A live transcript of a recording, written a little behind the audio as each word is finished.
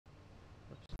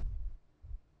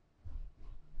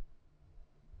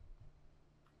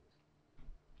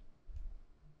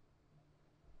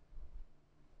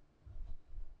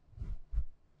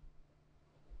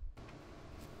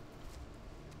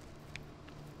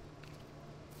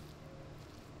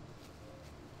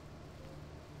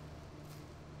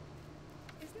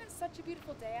such a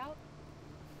beautiful day out?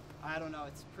 I don't know,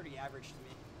 it's pretty average to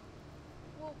me.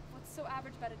 Well, what's so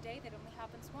average about a day that only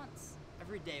happens once?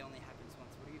 Every day only happens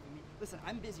once. What do you mean? Listen,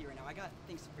 I'm busy right now. I got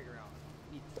things to figure out.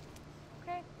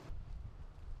 Okay.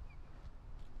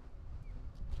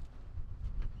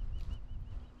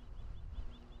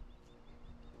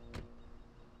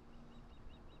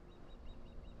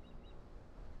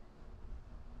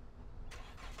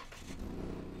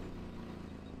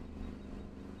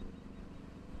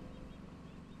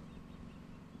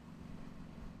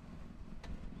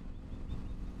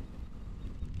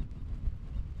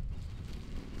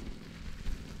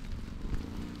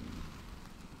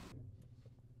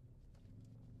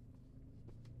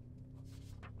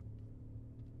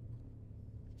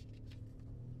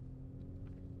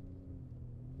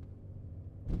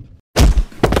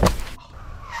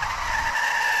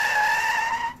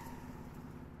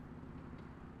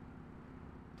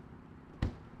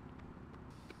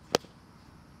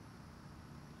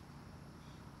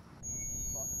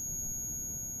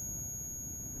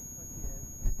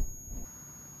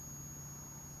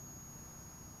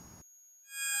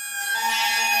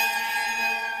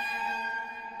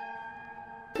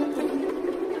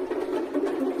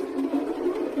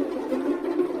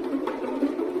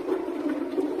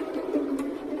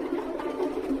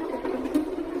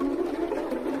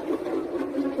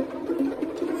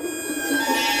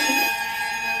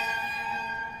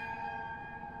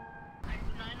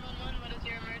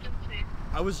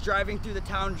 I was driving through the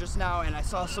town just now and I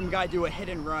saw some guy do a hit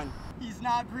and run. He's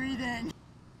not breathing.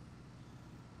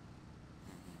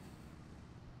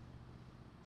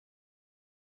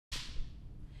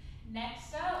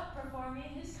 Next up, performing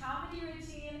his comedy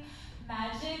routine,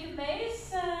 Magic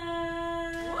Mason.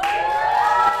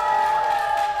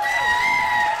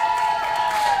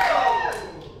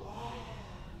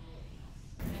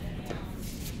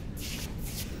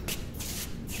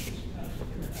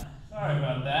 Sorry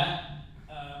about that.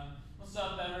 What's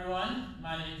up, everyone?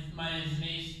 My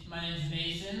name's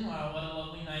Mason. Wow, what a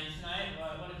lovely night tonight.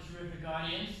 What a terrific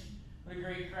audience. What a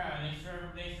great crowd. Thanks for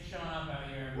showing up out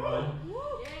here, everyone.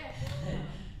 Yeah.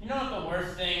 You know what the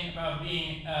worst thing about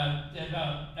being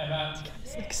about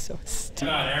It's like so stupid.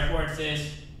 about airports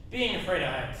is? Being afraid of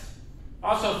heights.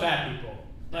 Also fat people.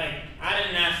 Like, I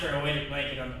didn't ask for a weighted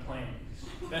blanket on the plane,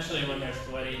 especially when they're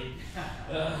sweaty.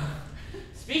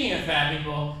 Speaking of fat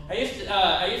people, I used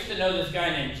to know this guy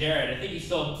named Jared. I think he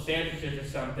sold sandwiches or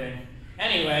something.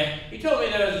 Anyway, he told me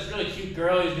there was this really cute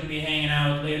girl he was going to be hanging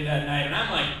out with later that night, and I'm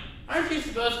like, aren't you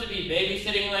supposed to be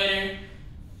babysitting later?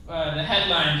 The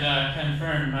headlines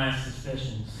confirmed my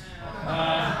suspicions.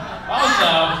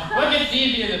 Also, what gets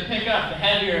easier to pick up the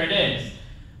heavier it is?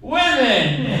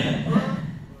 Women!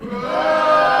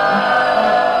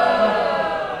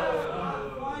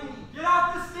 Get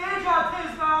off the stage,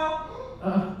 Autismo!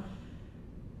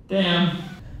 Damn.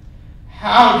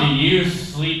 How do you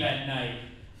sleep at night?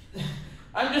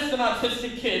 I'm just an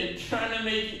autistic kid trying to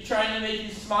make you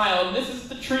smile, and this is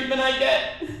the treatment I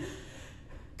get?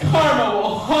 Karma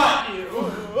will haunt you.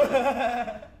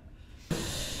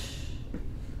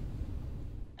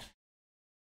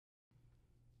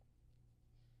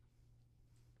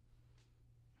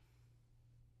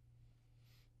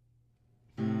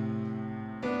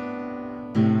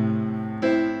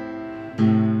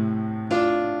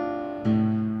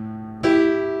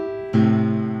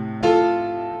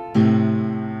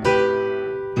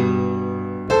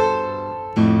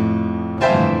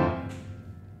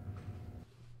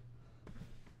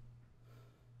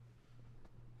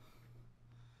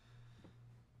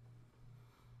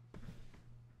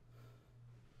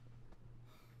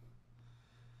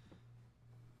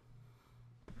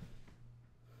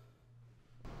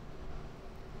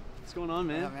 What's going on,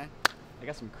 man? Yeah, man. I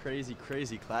got some crazy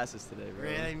classes today, bro.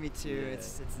 Really? Me too. Yeah.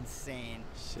 It's insane.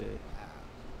 Shit.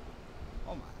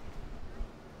 Oh my.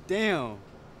 Damn.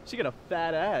 She got a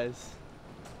fat ass.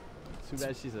 Too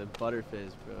bad she's a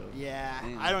butterfizz, bro. Yeah,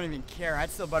 Damn. I don't even care. I'd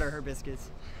still butter her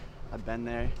biscuits. I've been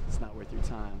there. It's not worth your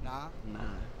time. Nah? Nah.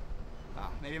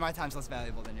 Oh, maybe my time's less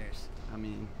valuable than yours. I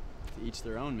mean, to each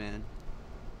their own, man.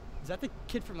 Is that the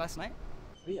kid from last night?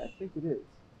 Oh, yeah, I think it is.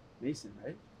 Mason,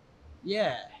 right?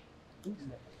 Yeah.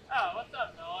 Oh, what's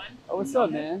up, Nolan? Oh, what's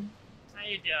up, man? How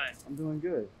you doing? I'm doing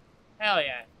good. Hell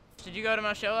yeah. Did you go to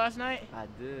my show last night? I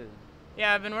did.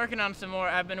 Yeah, I've been working on some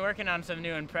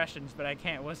new impressions, but I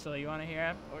can't whistle. You want to hear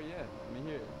them? Oh, yeah. Let me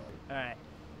hear it. All right.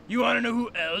 You want to know who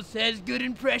else has good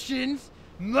impressions?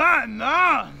 My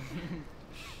mom!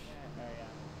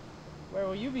 Where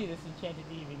will you be this enchanted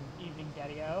evening,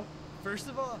 Daddy-O? First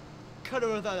of all, cut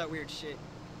out with all that weird shit.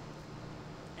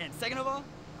 And second of all,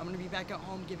 I'm gonna be back at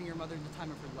home giving your mother the time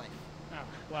of her life. Oh,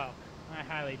 well, I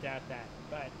highly doubt that,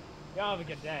 but y'all have a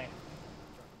good day.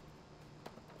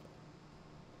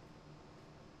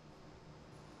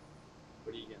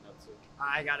 What are you getting up to?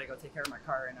 I gotta go take care of my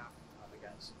car right now. Oh, the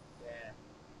guys. Yeah.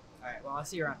 Alright, well, I'll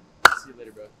see you around. See you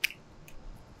later, bro.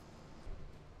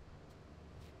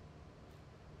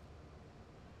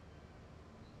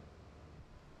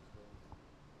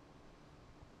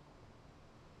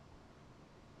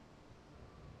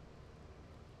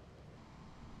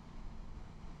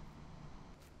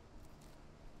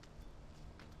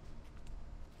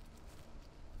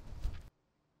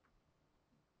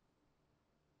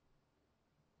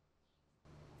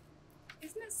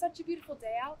 Isn't it such a beautiful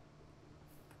day out?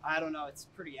 I don't know, it's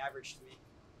pretty average to me.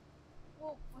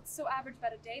 Well, what's so average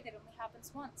about a day that only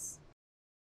happens once?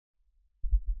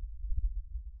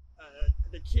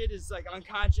 The kid is like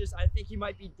unconscious. I think he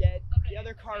might be dead. Okay. The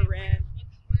other car Okay. ran.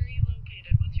 Where are you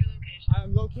located? What's your location?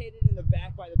 I'm located in the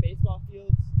back by the baseball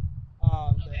fields. The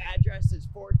Okay. address is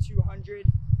 4200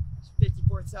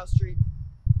 54th South Street.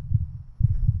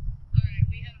 Alright,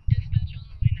 we have dispatch on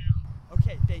the way now.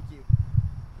 Okay, thank you.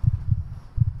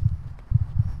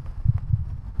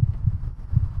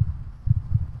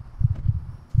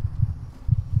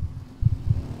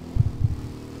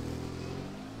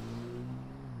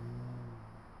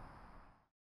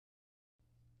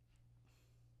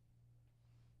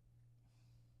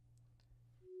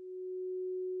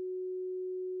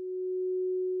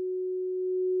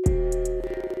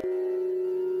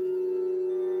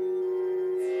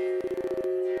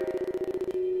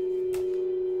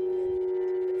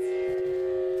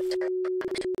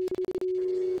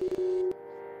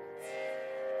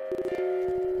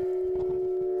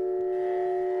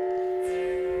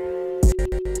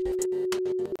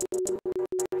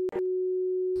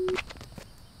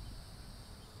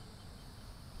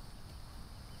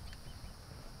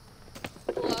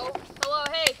 Hello? Hello,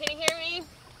 hey, can you hear me?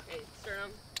 Hey,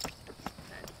 sternum.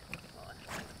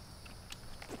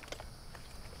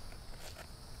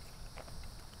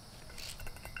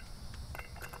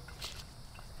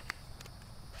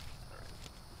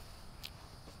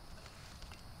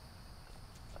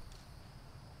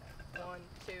 One,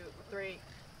 two, three.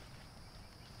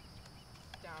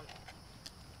 Down.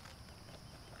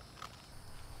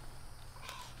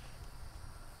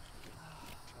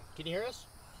 Can you hear us?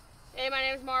 Hey, my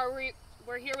name's Mara.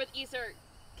 We're here with Easter.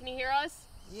 Can you hear us?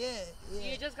 Yeah.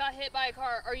 You just got hit by a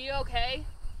car. Are you okay?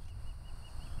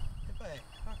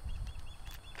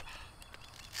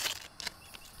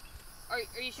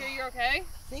 Are you sure you're okay?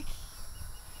 I think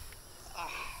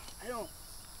I don't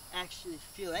actually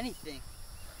feel anything.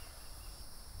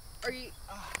 Are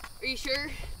you sure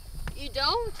you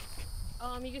don't?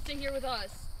 You can stay here with us.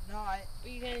 No, I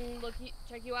We can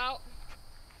check you out.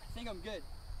 think I'm good.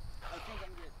 I think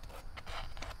I'm good.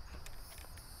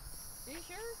 Are you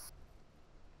sure?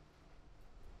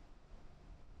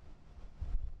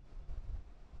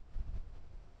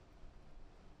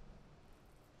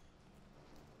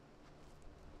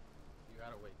 You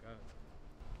gotta wake up.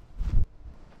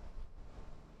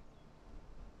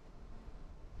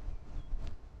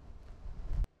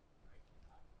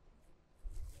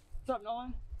 What's up,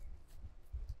 Nolan?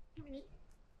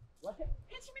 What? What are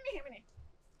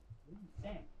you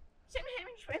saying?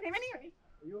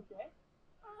 Are you okay?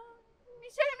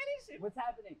 What's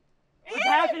happening? What's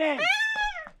happening?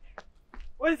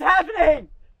 What is happening?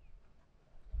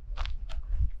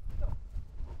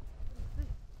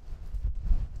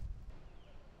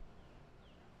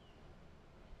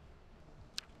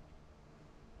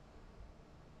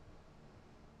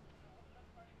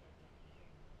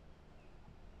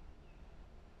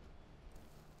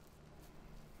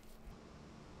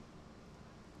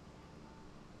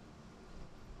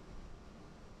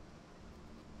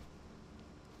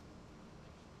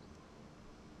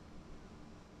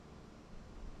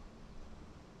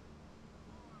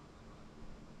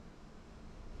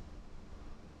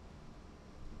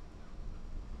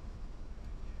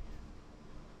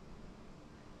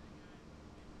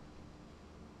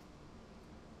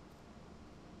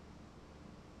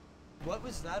 What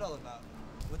was that all about?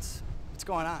 What's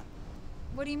going on?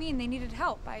 What do you mean they needed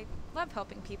help? I love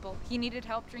helping people. He needed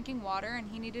help drinking water and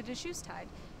he needed his shoes tied.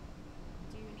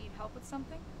 Do you need help with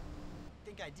something? I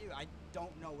think I do. I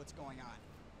don't know what's going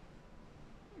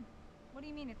on. What do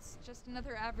you mean it's just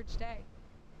another average day?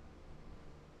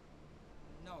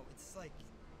 No, it's like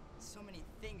so many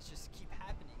things just keep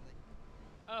happening.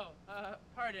 Like, Oh,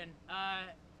 pardon. I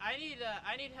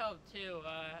need help too.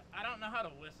 I don't know how to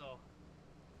whistle.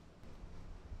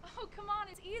 Oh, come on,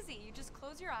 it's easy. You just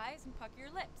close your eyes and pucker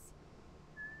your lips.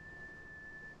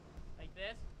 Like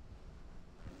this?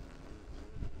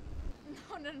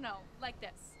 No, like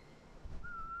this.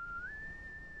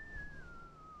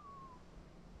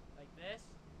 Like this?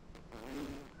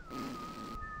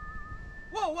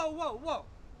 Whoa.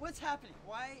 What's happening?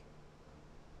 Why?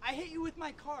 I hit you with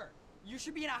my car. You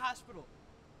should be in a hospital.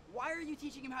 Why are you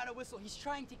teaching him how to whistle? He's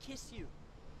trying to kiss you.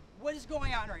 What is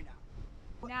going on right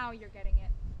now? Now you're getting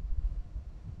it.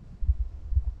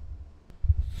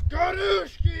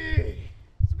 Skadushki!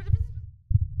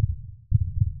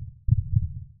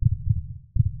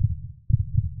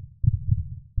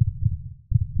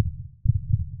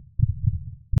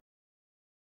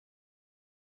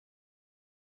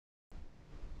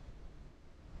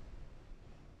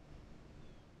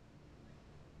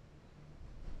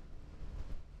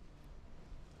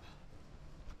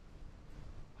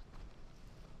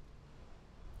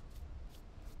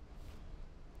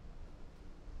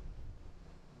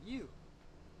 You.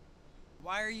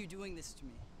 Why are you doing this to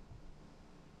me?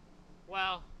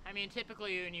 Well, I mean,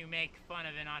 typically when you make fun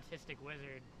of an autistic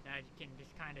wizard, I can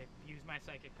just kind of use my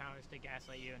psychic powers to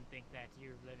gaslight you and think that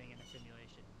you're living in a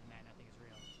simulation and that nothing is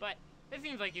real. But it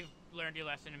seems like you've learned your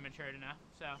lesson and matured enough,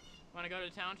 so want to go to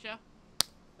the talent show?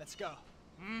 Let's go.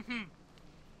 Mm-hmm.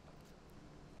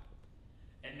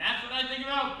 And that's what I think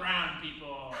about brown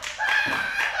people.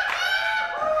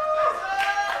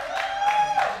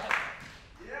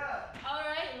 All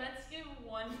right, let's give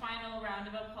one final round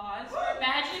of applause for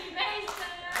Magic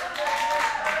Mason.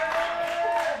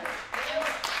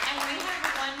 And we have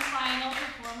one final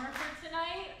performer for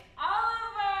tonight,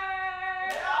 Oliver.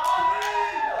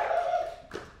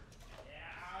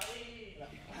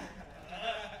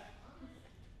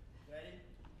 Ready?